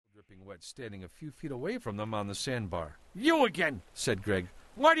silhouette standing a few feet away from them on the sandbar. "You again," said Greg.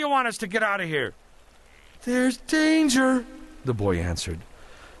 "Why do you want us to get out of here?" "There's danger," the boy answered.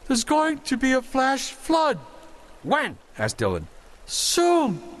 "There's going to be a flash flood." "When?" asked Dylan.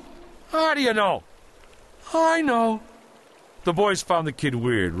 "Soon." "How do you know?" "I know." The boys found the kid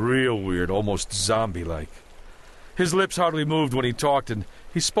weird, real weird, almost zombie-like. His lips hardly moved when he talked, and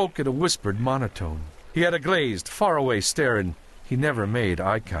he spoke in a whispered monotone. He had a glazed, faraway stare, and he never made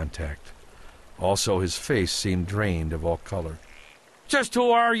eye contact. Also, his face seemed drained of all color. "Just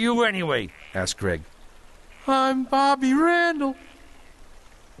who are you, anyway?" asked Greg. "I'm Bobby Randall."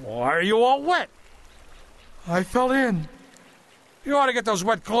 "Why are you all wet?" "I fell in." "You ought to get those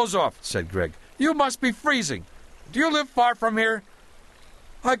wet clothes off," said Greg. "You must be freezing. Do you live far from here?"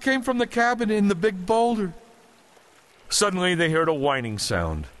 "I came from the cabin in the big boulder." Suddenly they heard a whining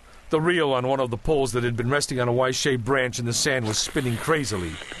sound. The reel on one of the poles that had been resting on a Y-shaped branch in the sand was spinning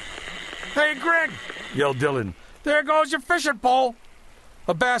crazily. "Hey, Greg!" yelled Dylan. "There goes your fishing pole!"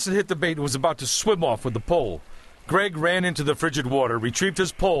 A bass had hit the bait and was about to swim off with the pole. Greg ran into the frigid water, retrieved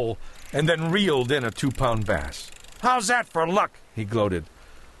his pole, and then reeled in a 2-pound bass. "How's that for luck?" he gloated.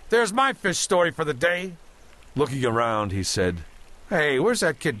 "There's my fish story for the day." Looking around, he said, "Hey, where's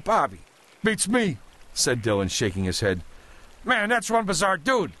that kid Bobby?" "Beats me," said Dylan, shaking his head. "Man, that's one bizarre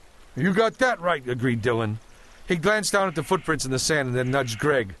dude." "You got that right," agreed Dylan. He glanced down at the footprints in the sand and then nudged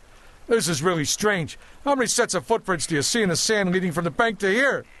Greg. "This is really strange. How many sets of footprints do you see in the sand leading from the bank to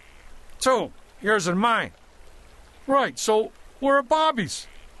here?" "2. Yours and mine." "Right, so where are Bobby's?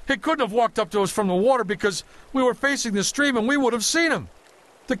 He couldn't have walked up to us from the water because we were facing the stream and we would have seen him.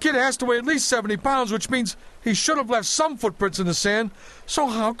 The kid has to weigh at least 70 pounds, which means he should have left some footprints in the sand, so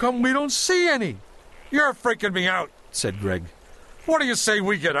how come we don't see any?" "You're freaking me out," said Greg. "What do you say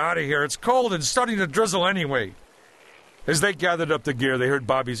we get out of here? It's cold and starting to drizzle anyway." As they gathered up the gear, they heard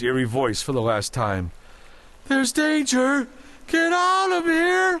Bobby's eerie voice for the last time. "There's danger! Get out of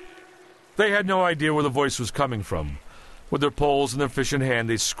here!" They had no idea where the voice was coming from. With their poles and their fish in hand,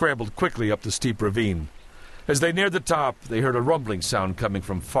 they scrambled quickly up the steep ravine. As they neared the top, they heard a rumbling sound coming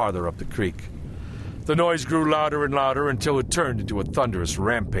from farther up the creek. The noise grew louder and louder until it turned into a thunderous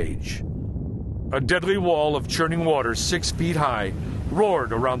rampage. A deadly wall of churning water 6 feet high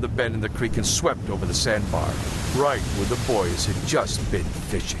roared around the bend in the creek and swept over the sandbar, right where the boys had just been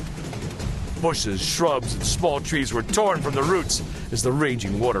fishing. Bushes, shrubs, and small trees were torn from the roots as the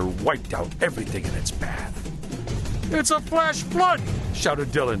raging water wiped out everything in its path. "It's a flash flood!"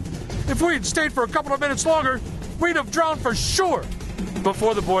 shouted Dylan. "If we had stayed for a couple of minutes longer, we'd have drowned for sure!"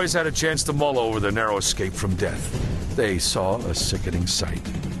 Before the boys had a chance to mull over their narrow escape from death, they saw a sickening sight.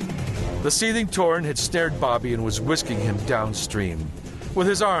 The seething torrent had snared Bobby and was whisking him downstream. With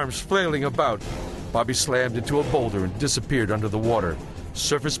his arms flailing about, Bobby slammed into a boulder and disappeared under the water,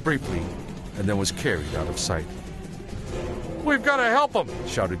 surfaced briefly, and then was carried out of sight. "We've got to help him!"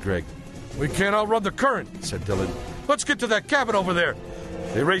 shouted Greg. "We can't outrun the current," said Dylan. "Let's get to that cabin over there."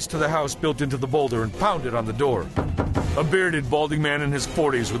 They raced to the house built into the boulder and pounded on the door. A bearded, balding man in his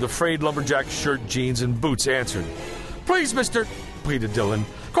 40s with a frayed lumberjack shirt, jeans, and boots answered. "Please, mister," pleaded Dylan.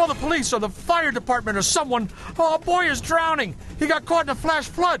 "Call the police or the fire department or someone. Oh, a boy is drowning. He got caught in a flash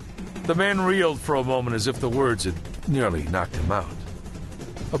flood." The man reeled for a moment as if the words had nearly knocked him out.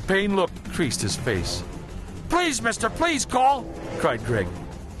 A pained look creased his face. "Please, mister, please call," cried Greg.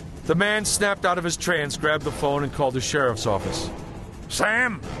 The man snapped out of his trance, grabbed the phone, and called the sheriff's office.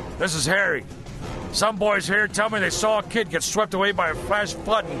 "Sam, this is Harry. Some boys here tell me they saw a kid get swept away by a flash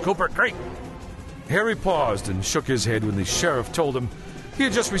flood in Cooper Creek." Harry paused and shook his head when the sheriff told him he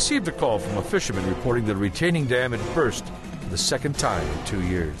had just received a call from a fisherman reporting that a retaining dam had burst for the second time in 2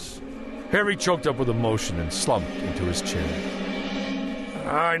 years. Harry choked up with emotion and slumped into his chair.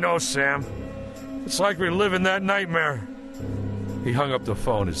 "I know, Sam. It's like we live in that nightmare." He hung up the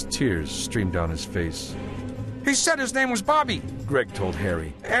phone as tears streamed down his face. "He said his name was Bobby," Greg told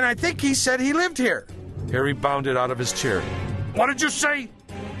Harry. "and I think he said he lived here." Harry bounded out of his chair. "What did you say?"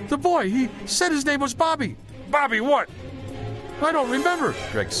 "The boy, he said his name was Bobby." "Bobby what?" "I don't remember,"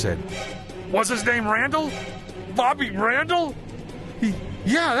 Greg said. "Was his name Randall? Bobby Randall?"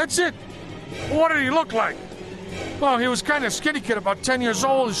 Yeah, that's it." "What did he look like?" "Well, he was kind of skinny kid, about 10 years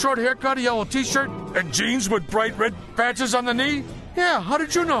old, a short haircut, a yellow T-shirt." "And jeans with bright red patches on the knee?" "Yeah, how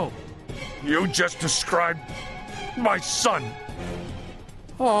did you know?" "You just described my son."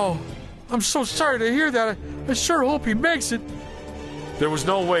 "Oh, I'm so sorry to hear that. I sure hope he makes it." There was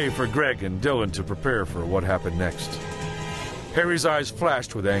no way for Greg and Dylan to prepare for what happened next. Harry's eyes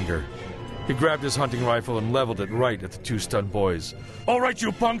flashed with anger. He grabbed his hunting rifle and leveled it right at the 2 stunned boys. "All right,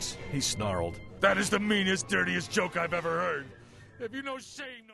 you punks," he snarled. "That is the meanest, dirtiest joke I've ever heard. If you know shame..."